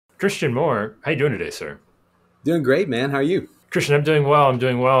Christian Moore, how you doing today, sir? Doing great, man. How are you? Christian, I'm doing well. I'm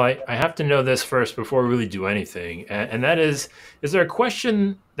doing well. I have to know this first before we really do anything. And that is there a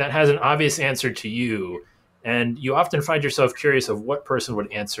question that has an obvious answer to you? And you often find yourself curious of what person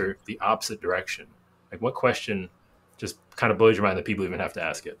would answer the opposite direction. Like what question just kind of blows your mind that people even have to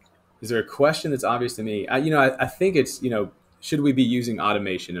ask it? Is there a question that's obvious to me? I think it's, should we be using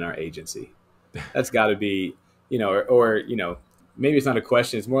automation in our agency? That's got to be, maybe it's not a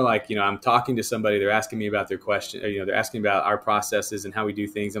question. It's more like, I'm talking to somebody, they're asking me about their question, or, they're asking about our processes and how we do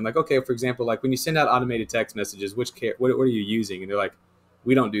things. I'm like, okay, for example, like when you send out automated text messages, what are you using? And they're like,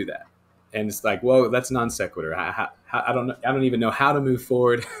 we don't do that. And it's like, well, that's non sequitur. I don't know. I don't even know how to move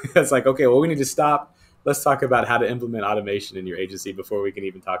forward. It's like, okay, well, we need to stop. Let's talk about how to implement automation in your agency before we can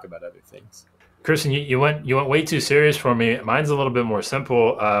even talk about other things. Christian, you went way too serious for me. Mine's a little bit more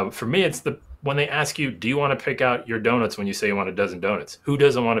simple. For me, it's the when they ask you, "Do you want to pick out your donuts?" When you say you want a dozen donuts, who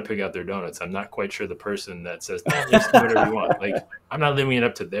doesn't want to pick out their donuts? I'm not quite sure the person that says, "No, just do whatever you want." Like I'm not leaving it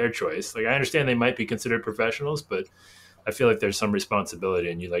up to their choice. Like I understand they might be considered professionals, but I feel like there's some responsibility,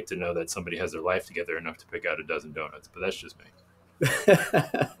 and you'd like to know that somebody has their life together enough to pick out a dozen donuts. But that's just me.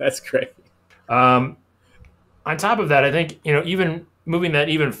 That's great. Um, on top of that, I think, even moving that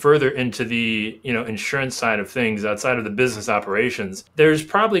even further into the, insurance side of things outside of the business operations, there's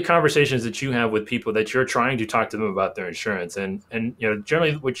probably conversations that you have with people that you're trying to talk to them about their insurance. And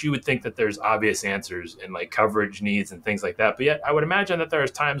generally what you would think that there's obvious answers in like coverage needs and things like that. But yet I would imagine that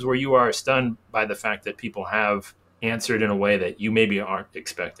there's times where you are stunned by the fact that people have answered in a way that you maybe aren't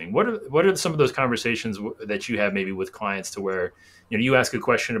expecting. What are some of those conversations that you have maybe with clients to where, you ask a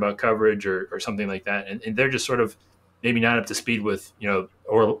question about coverage or something like that, and they're just sort of maybe not up to speed with,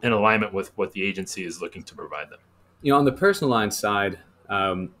 or in alignment with what the agency is looking to provide them? On the personal line side,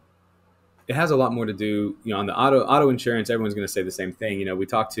 it has a lot more to do, on the auto insurance, everyone's going to say the same thing. We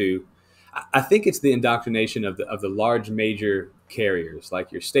talk to, I think it's the indoctrination of the large major carriers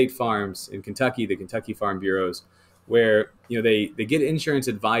like your State Farms in Kentucky, the Kentucky Farm Bureaus, where they get insurance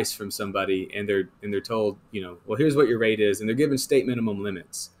advice from somebody and they're told, well, here's what your rate is, and they're given state minimum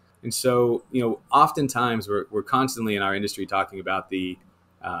limits. And so, oftentimes we're constantly in our industry talking about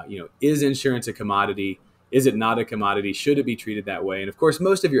is insurance a commodity? Is it not a commodity? Should it be treated that way? And of course,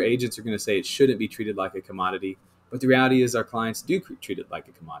 most of your agents are going to say it shouldn't be treated like a commodity. But the reality is our clients do treat it like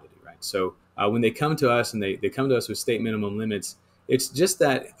a commodity, right? So when they come to us and they come to us with state minimum limits, it's just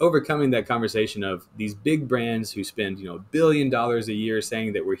that overcoming that conversation of these big brands who spend, $1 billion a year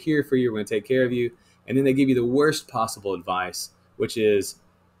saying that we're here for you, we're going to take care of you. And then they give you the worst possible advice, which is,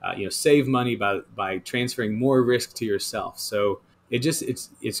 save money by transferring more risk to yourself. So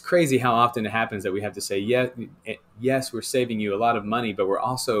it's crazy how often it happens that we have to say, yes, we're saving you a lot of money, but we're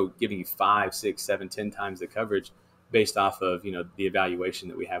also giving you 5, 6, 7, 10 times the coverage based off of, the evaluation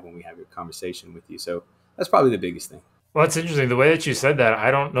that we have when we have a conversation with you. So that's probably the biggest thing. Well, it's interesting the way that you said that.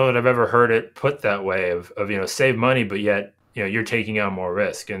 I don't know that I've ever heard it put that way of save money, but yet you're taking on more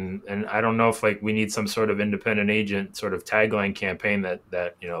risk, and I don't know if like we need some sort of independent agent sort of tagline campaign that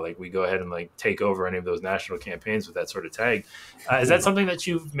like we go ahead and like take over any of those national campaigns with that sort of tag. Is that something that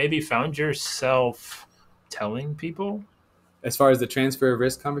you've maybe found yourself telling people as far as the transfer of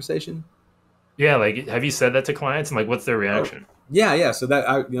risk conversation? Yeah, like have you said that to clients, and like what's their reaction? Yeah. So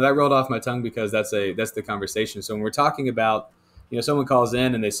that rolled off my tongue because that's the conversation. So when we're talking about, someone calls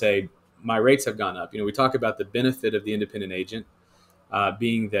in and they say my rates have gone up. We talk about the benefit of the independent agent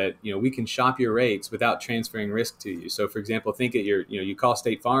being that we can shop your rates without transferring risk to you. So for example, think at you call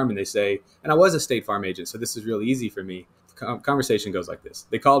State Farm and they say, and I was a State Farm agent, so this is really easy for me. Conversation goes like this: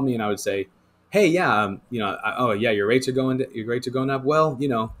 they called me and I would say, hey, yeah, oh yeah, your rates are going up. Well,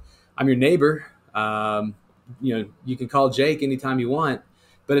 I'm your neighbor. You can call Jake anytime you want.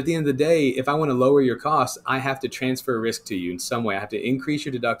 But at the end of the day, if I want to lower your costs, I have to transfer risk to you in some way. I have to increase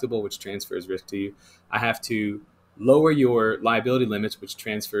your deductible, which transfers risk to you. I have to lower your liability limits, which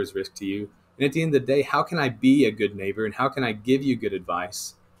transfers risk to you. And at the end of the day, how can I be a good neighbor and how can I give you good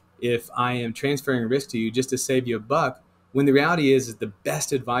advice if I am transferring risk to you just to save you a buck, when the reality is the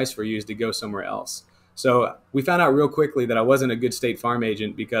best advice for you is to go somewhere else? So we found out real quickly that I wasn't a good State Farm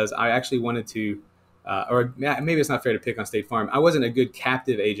agent because I actually wanted to or maybe it's not fair to pick on State Farm. I wasn't a good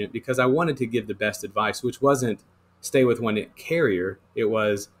captive agent because I wanted to give the best advice, which wasn't stay with one carrier. It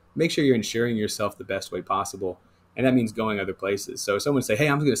was make sure you're insuring yourself the best way possible. And that means going other places. So if someone say, hey,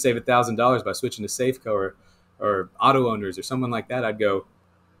 I'm going to save $1,000 by switching to Safeco or auto owners or someone like that, I'd go,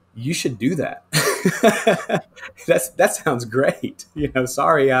 you should do that. That sounds great.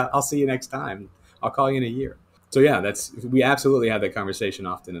 Sorry, I'll see you next time. I'll call you in a year. So yeah, we absolutely have that conversation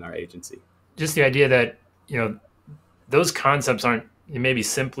often in our agency. Just the idea that those concepts aren't maybe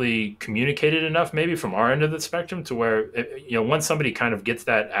simply communicated enough, maybe from our end of the spectrum, to where once somebody kind of gets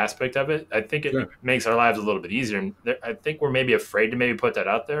that aspect of it, I think it Sure. makes our lives a little bit easier. And I think we're maybe afraid to maybe put that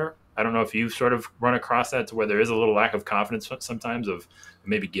out there. I don't know if you've sort of run across that, to where there is a little lack of confidence sometimes of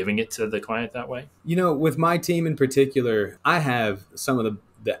maybe giving it to the client that way. With my team in particular, I have some of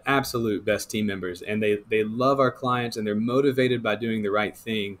the absolute best team members, and they love our clients and they're motivated by doing the right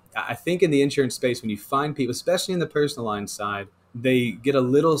thing. I think in the insurance space, when you find people, especially in the personal line side, they get a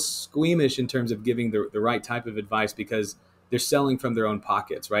little squeamish in terms of giving the right type of advice because they're selling from their own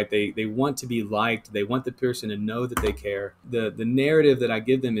pockets, right? They want to be liked. They want the person to know that they care. The narrative that I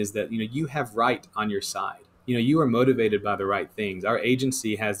give them is that, you have right on your side. You are motivated by the right things. Our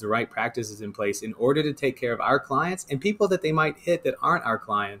agency has the right practices in place in order to take care of our clients and people that they might hit that aren't our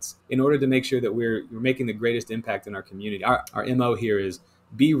clients, in order to make sure that we're making the greatest impact in our community. Our MO here is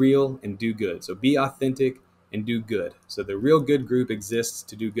be real and do good. So be authentic and do good. So the real good group exists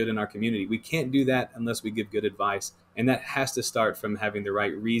to do good in our community. We can't do that unless we give good advice. And that has to start from having the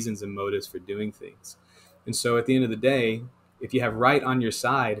right reasons and motives for doing things. And so at the end of the day, if you have right on your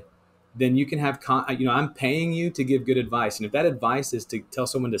side, then you can have, I'm paying you to give good advice. And if that advice is to tell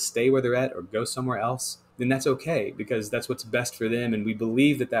someone to stay where they're at or go somewhere else, then that's okay, because that's what's best for them. And we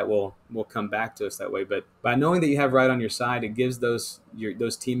believe that will come back to us that way. But by knowing that you have right on your side, it gives those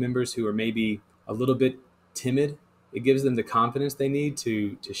team members who are maybe a little bit timid, it gives them the confidence they need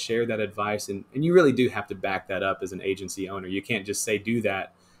to share that advice. And you really do have to back that up as an agency owner. You can't just say do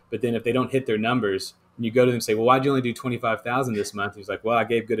that, but then if they don't hit their numbers, and you go to them and say, well, why'd you only do 25,000 this month? He's like, well, I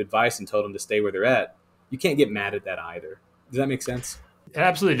gave good advice and told them to stay where they're at. You can't get mad at that either. Does that make sense? It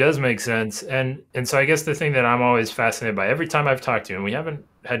absolutely does make sense. And so I guess the thing that I'm always fascinated by, every time I've talked to you, and we haven't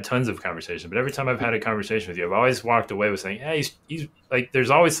had tons of conversations, but every time I've had a conversation with you, I've always walked away with saying, hey, he's like,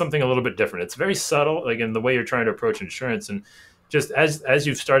 there's always something a little bit different. It's very subtle, like in the way you're trying to approach insurance. And just as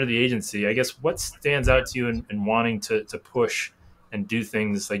you've started the agency, I guess what stands out to you in wanting to push and do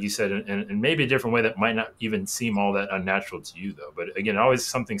things, like you said, in maybe a different way that might not even seem all that unnatural to you, though. But again, always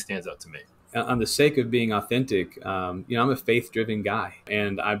something stands out to me. On the sake of being authentic, I'm a faith-driven guy,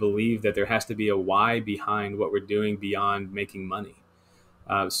 and I believe that there has to be a why behind what we're doing beyond making money.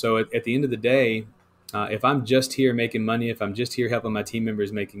 So at the end of the day, if I'm just here making money, if I'm just here helping my team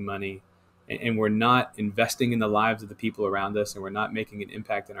members making money, and we're not investing in the lives of the people around us, and we're not making an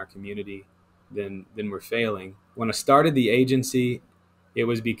impact in our community, then we're failing. When I started the agency, it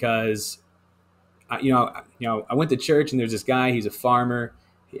was because I went to church, and there's this guy. He's a farmer,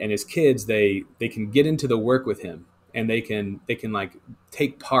 and his kids they can get into the work with him, and they can like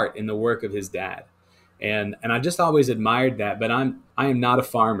take part in the work of his dad. And I just always admired that. But I am not a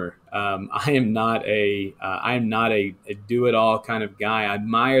farmer. I am not a do it all kind of guy. I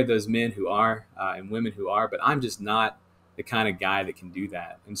admire those men who are and women who are, but I'm just not the kind of guy that can do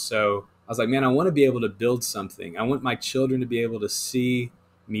that. And so I was like, man, I want to be able to build something. I want my children to be able to see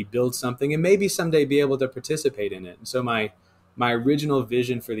me build something, and maybe someday be able to participate in it. And so my original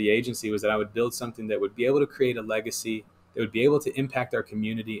vision for the agency was that I would build something that would be able to create a legacy, that would be able to impact our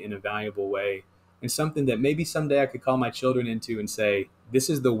community in a valuable way, and something that maybe someday I could call my children into and say, this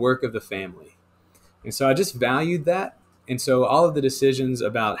is the work of the family. And so I just valued that. And so all of the decisions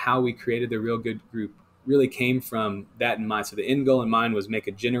about how we created the Real Good Group really came from that in mind. So the end goal in mind was make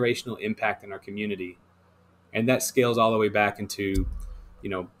a generational impact in our community. And that scales all the way back into,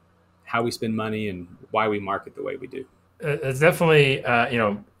 how we spend money and why we market the way we do. It's definitely,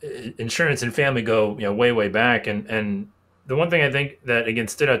 insurance and family go, way back. And the one thing I think that, again,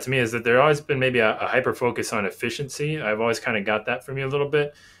 stood out to me is that there always been maybe a hyper focus on efficiency. I've always kind of got that from you a little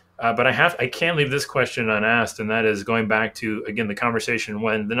bit. But I can't leave this question unasked, and that is going back to, again, the conversation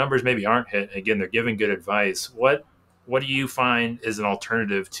when the numbers maybe aren't hit. Again, they're giving good advice. What do you find is an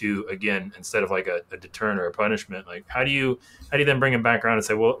alternative to, again, instead of like a deterrent or a punishment? Like how do you then bring them back around and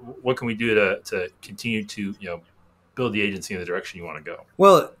say, well, what can we do to continue to build the agency in the direction you want to go?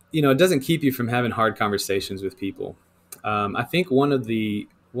 Well, it doesn't keep you from having hard conversations with people. I think one of the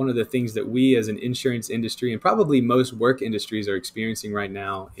things that we as an insurance industry, and probably most work industries, are experiencing right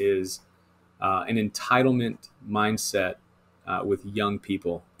now is an entitlement mindset with young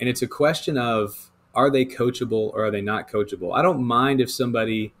people. And it's a question of, are they coachable or are they not coachable? I don't mind if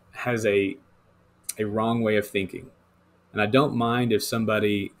somebody has a wrong way of thinking. And I don't mind if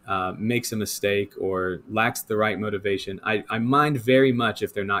somebody makes a mistake or lacks the right motivation. I mind very much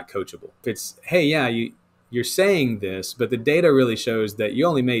if they're not coachable. If it's, hey, yeah, you're saying this, but the data really shows that you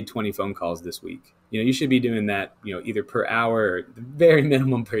only made 20 phone calls this week. You should be doing that, either per hour or the very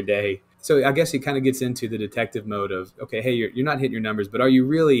minimum per day. So I guess it kind of gets into the detective mode of, okay, hey, you're not hitting your numbers, but are you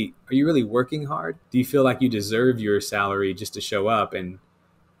really working hard? Do you feel like you deserve your salary just to show up, and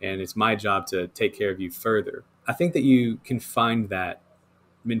it's my job to take care of you further? I think that you can find that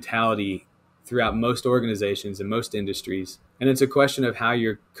mentality throughout most organizations and most industries. And it's a question of how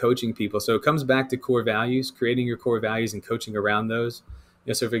you're coaching people. So it comes back to core values, creating your core values and coaching around those.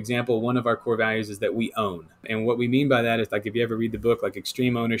 So for example, one of our core values is that we own. And what we mean by that is, like, if you ever read the book, like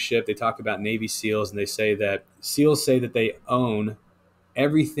Extreme Ownership, they talk about Navy SEALs, and they say that SEALs say that they own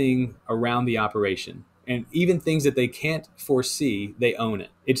everything around the operation. And even things that they can't foresee, they own it.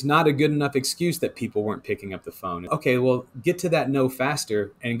 It's not a good enough excuse that people weren't picking up the phone. Okay, well, get to that no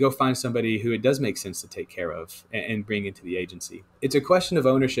faster and go find somebody who it does make sense to take care of and bring into the agency. It's a question of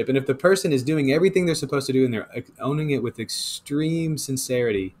ownership. And if the person is doing everything they're supposed to do and they're owning it with extreme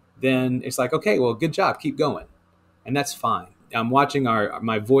sincerity, then it's like, okay, well, good job, keep going. And that's fine. I'm watching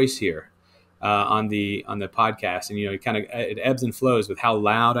my voice here on the podcast, and it ebbs and flows with how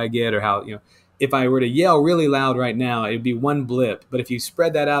loud I get, or how, if I were to yell really loud right now, it'd be one blip. But if you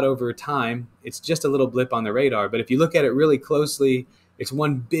spread that out over time, it's just a little blip on the radar. But if you look at it really closely, it's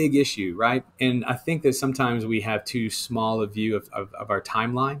one big issue, right? And I think that sometimes we have too small a view of our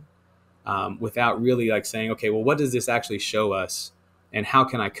timeline, without really like saying, okay, well, what does this actually show us, and how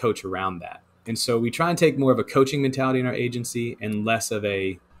can I coach around that? And so we try and take more of a coaching mentality in our agency and less of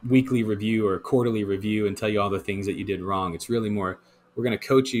a weekly review or quarterly review and tell you all the things that you did wrong. It's really more, we're going to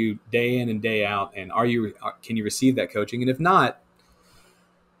coach you day in and day out. And can you receive that coaching? And if not,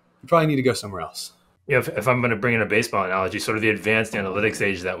 you probably need to go somewhere else. If I'm going to bring in a baseball analogy, sort of the advanced analytics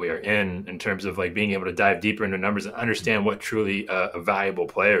age that we are in terms of like being able to dive deeper into numbers and understand what truly a valuable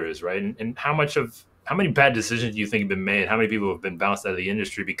player is, right? And how many bad decisions do you think have been made? How many people have been bounced out of the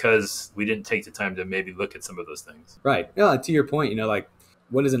industry because we didn't take the time to maybe look at some of those things? Right. To your point, like,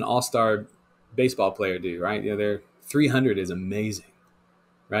 what does an all-star baseball player do, right? Their 300 is amazing,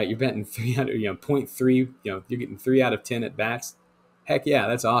 right? You're betting 300, 0.3, you're getting 3 out of 10 at bats. Heck yeah,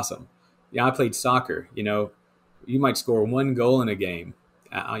 that's awesome. I played soccer. You might score 1 goal in a game,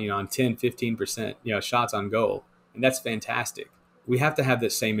 on 10, 15%, shots on goal. And that's fantastic. We have to have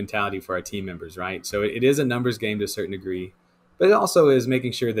this same mentality for our team members, right? So it is a numbers game to a certain degree, but it also is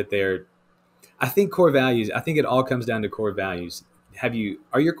making sure that I think core values, I think it all comes down to core values.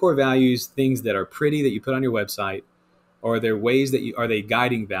 Are your core values things that are pretty that you put on your website, or are there ways that are they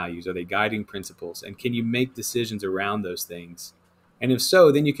guiding values? Are they guiding principles? And can you make decisions around those things? And if so,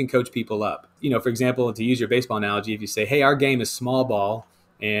 then you can coach people up. For example, to use your baseball analogy, if you say, hey, our game is small ball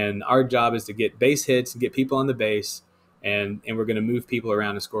and our job is to get base hits and get people on the base, and we're going to move people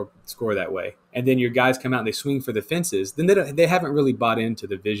around and score that way. And then your guys come out and they swing for the fences, then they haven't really bought into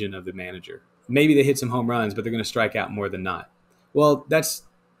the vision of the manager. Maybe they hit some home runs, but they're going to strike out more than not. Well, that's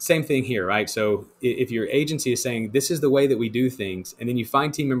same thing here, right? So if your agency is saying this is the way that we do things, and then you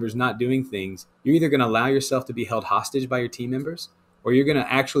find team members not doing things, you're either going to allow yourself to be held hostage by your team members, or you're going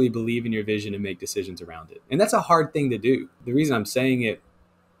to actually believe in your vision and make decisions around it. And that's a hard thing to do. The reason I'm saying it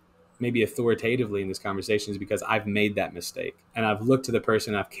maybe authoritatively in this conversation is because I've made that mistake, and I've looked to the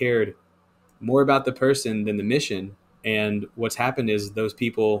person, I've cared more about the person than the mission. And what's happened is those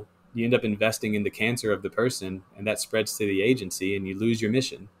people, you end up investing in the cancer of the person, and that spreads to the agency, and you lose your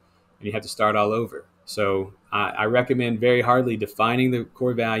mission and you have to start all over. So I recommend very hardly defining the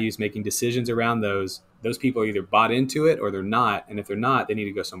core values, making decisions around those. Those people are either bought into it or they're not. And if they're not, they need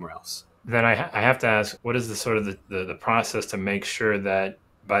to go somewhere else. Then I have to ask, what is the sort of the process to make sure that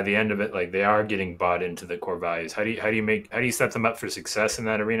by the end of it, like, they are getting bought into the core values? How do you set them up for success in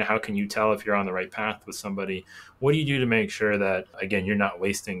that arena? How can you tell if you're on the right path with somebody? What do you do to make sure that, again, you're not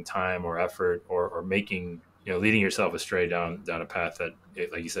wasting time or effort or making, leading yourself astray down a path that,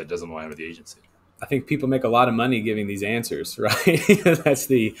 like you said, doesn't align with the agency? I think people make a lot of money giving these answers,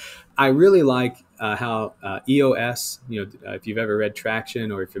 right? I really like how EOS, if you've ever read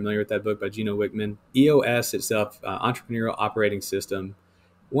Traction or you're familiar with that book by Gino Wickman, EOS itself, Entrepreneurial Operating System,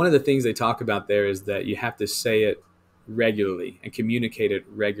 one of the things they talk about there is that you have to say it regularly and communicate it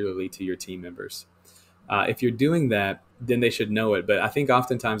regularly to your team members. If you're doing that, then they should know it. But I think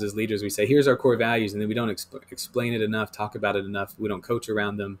oftentimes as leaders, we say, here's our core values, and then we don't explain it enough, talk about it enough. We don't coach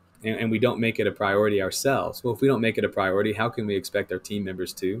around them, and we don't make it a priority ourselves. Well, if we don't make it a priority, how can we expect our team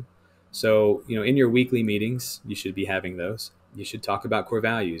members to? So, in your weekly meetings, you should be having those. You should talk about core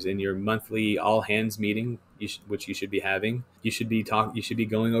values. In your monthly all hands meeting, which you should be having, you should be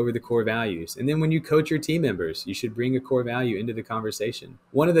going over the core values. And then when you coach your team members, you should bring a core value into the conversation.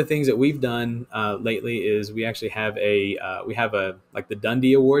 One of the things that we've done lately is we actually have like the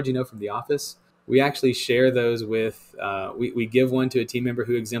Dundee Award, from The Office. we actually share those with, we give one to a team member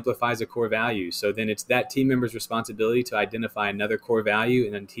who exemplifies a core value. So then it's that team member's responsibility to identify another core value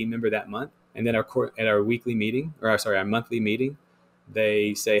in a team member that month. And then at our weekly meeting, or sorry, our monthly meeting,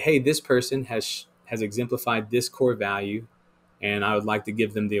 they say, hey, this person has exemplified this core value, and I would like to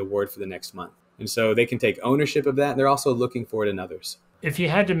give them the award for the next month. And so they can take ownership of that. And they're also looking for it in others. If you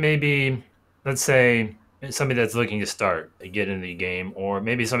had to maybe, let's say, somebody that's looking to start, get into the game, or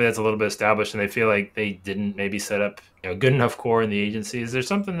maybe somebody that's a little bit established and they feel like they didn't maybe set up good enough core in the agency, is there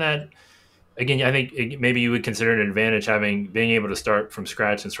something that, again, I think maybe you would consider an advantage being able to start from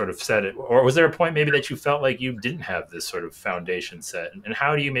scratch and sort of set it? Or was there a point maybe that you felt like you didn't have this sort of foundation set? And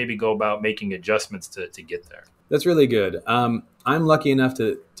how do you maybe go about making adjustments to get there? That's really good. I'm lucky enough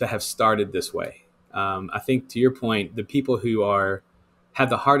to have started this way. I think, to your point, the people who have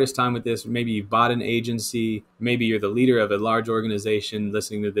the hardest time with this, maybe you've bought an agency, maybe you're the leader of a large organization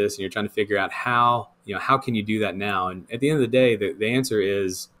listening to this, and you're trying to figure out how can you do that now? And at the end of the day, the answer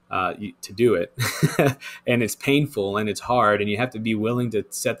is to do it. And it's painful and it's hard, and you have to be willing to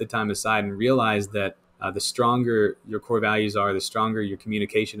set the time aside and realize that the stronger your core values are, the stronger your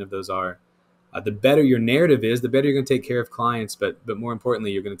communication of those are, the better your narrative is, the better you're going to take care of clients, but more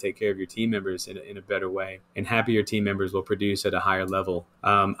importantly, you're going to take care of your team members in a better way. And happier team members will produce at a higher level.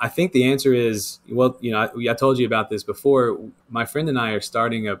 I think the answer is, well, I told you about this before. My friend and I are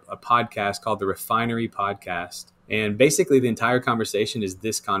starting a podcast called the Refinery Podcast. And basically the entire conversation is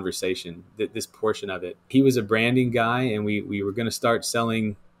this conversation, this portion of it. He was a branding guy, and we were going to start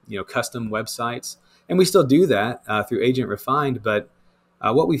selling, custom websites. And we still do that through Agent Refined. But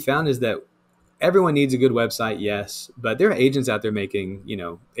what we found is that everyone needs a good website, yes, but there are agents out there making,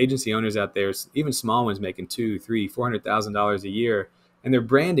 agency owners out there, even small ones, making $200,000, $300,000, $400,000 a year, and their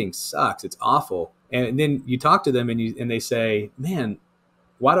branding sucks. It's awful. And then you talk to them and they say, man,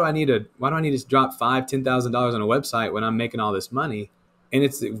 why do I need to drop $5,000, $10,000 on a website when I'm making all this money? And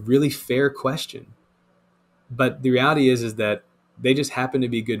it's a really fair question. But the reality is that they just happen to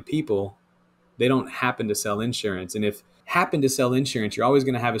be good people. They don't happen to sell insurance. And if happen to sell insurance, you're always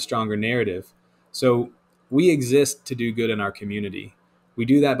going to have a stronger narrative. So we exist to do good in our community. We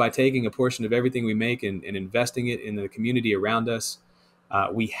do that by taking a portion of everything we make and investing it in the community around us.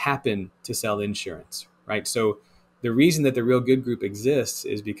 We happen to sell insurance, right? So the reason that the Real Good Group exists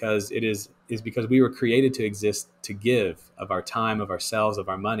is because because we were created to exist, to give of our time, of ourselves, of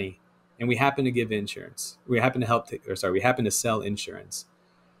our money, and we happen to give insurance. We happen to sell insurance.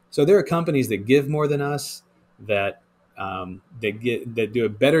 So there are companies that give more than us, that do a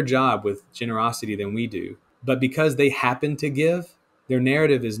better job with generosity than we do. But because they happen to give, their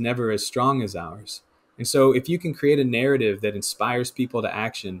narrative is never as strong as ours. And so if you can create a narrative that inspires people to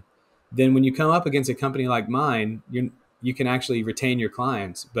action, then when you come up against a company like mine, you can actually retain your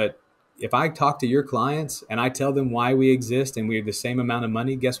clients. But if I talk to your clients and I tell them why we exist and we have the same amount of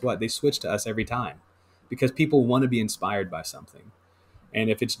money, guess what? They switch to us every time, because people want to be inspired by something. And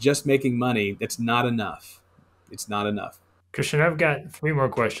if it's just making money, that's not enough. It's not enough. Christian, I've got 3 more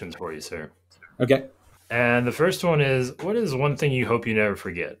questions for you, sir. Okay. And the first one is, what is one thing you hope you never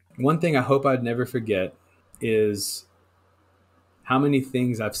forget? One thing I hope I'd never forget is how many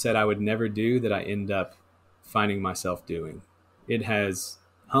things I've said I would never do that I end up finding myself doing. It has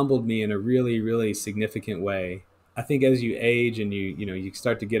humbled me in a really, really significant way. I think as you age and you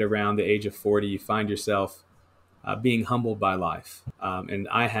start to get around the age of 40, you find yourself being humbled by life. And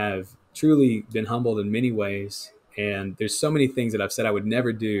I have truly been humbled in many ways. And there's so many things that I've said I would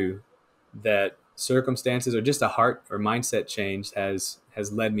never do that circumstances or just a heart or mindset change has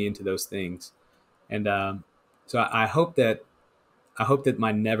led me into those things. And so I hope that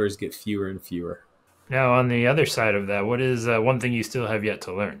my nevers get fewer and fewer. Now, on the other side of that, what is one thing you still have yet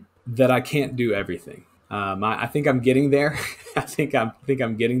to learn? That I can't do everything. I think I'm getting there. I think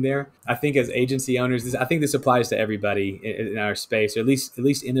I'm getting there. I think as agency owners, I think this applies to everybody in our space, or at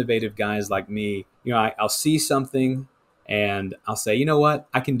least innovative guys like me. I'll see something and I'll say, you know what,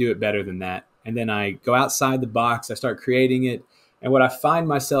 I can do it better than that. And then I go outside the box. I start creating it. And what I find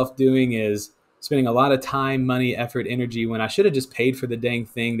myself doing is spending a lot of time, money, effort, energy when I should have just paid for the dang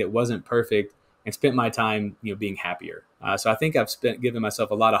thing that wasn't perfect and spent my time, being happier. So I think I've given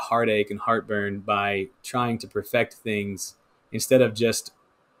myself a lot of heartache and heartburn by trying to perfect things instead of just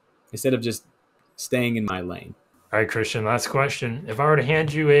staying in my lane. All right, Christian, last question. If I were to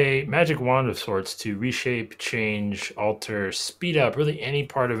hand you a magic wand of sorts to reshape, change, alter, speed up really any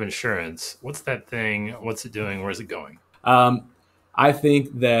part of insurance, what's that thing? What's it doing? Where's it going? I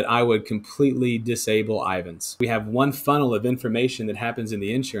think that I would completely disable Ivans. We have one funnel of information that happens in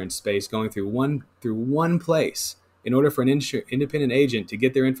the insurance space going through one place. in order for an independent agent to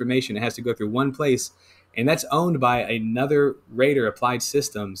get their information, it has to go through one place, and that's owned by another rater, Applied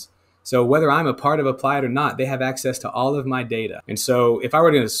Systems. So whether I'm a part of Applied or not, they have access to all of my data. And so if I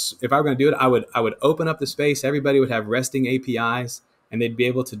were going to do it, I would open up the space. Everybody would have resting APIs, and they'd be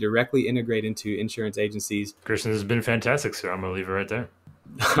able to directly integrate into insurance agencies. Christian, this has been fantastic, sir. I'm going to leave it right there.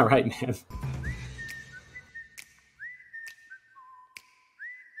 All right, man.